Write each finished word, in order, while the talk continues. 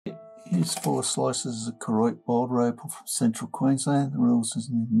Here's 4 slices of Koroit Boulder Opal from central Queensland. The rules is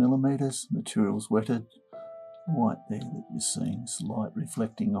in millimetres. Material's wetted. The white there that you're seeing is light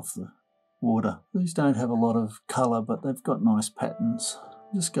reflecting off the water. These don't have a lot of colour, but they've got nice patterns.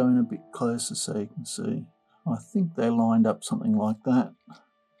 Just go in a bit closer so you can see. I think they're lined up something like that.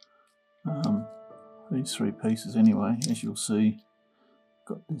 These 3 pieces anyway, as you'll see,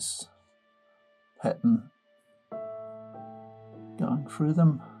 got this pattern going through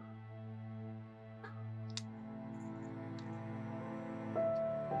them.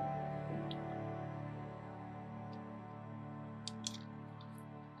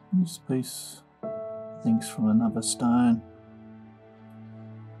 This piece, I think, is from another stone.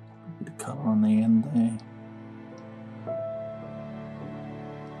 A bit of colour on the end there.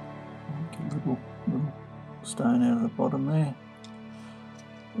 Like a little stone out of the bottom there.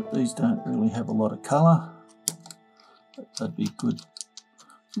 But these don't really have a lot of colour. But they'd be good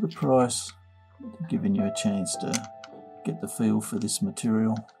for the price, giving you a chance to get the feel for this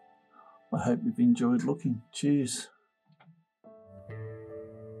material. I hope you've enjoyed looking. Cheers.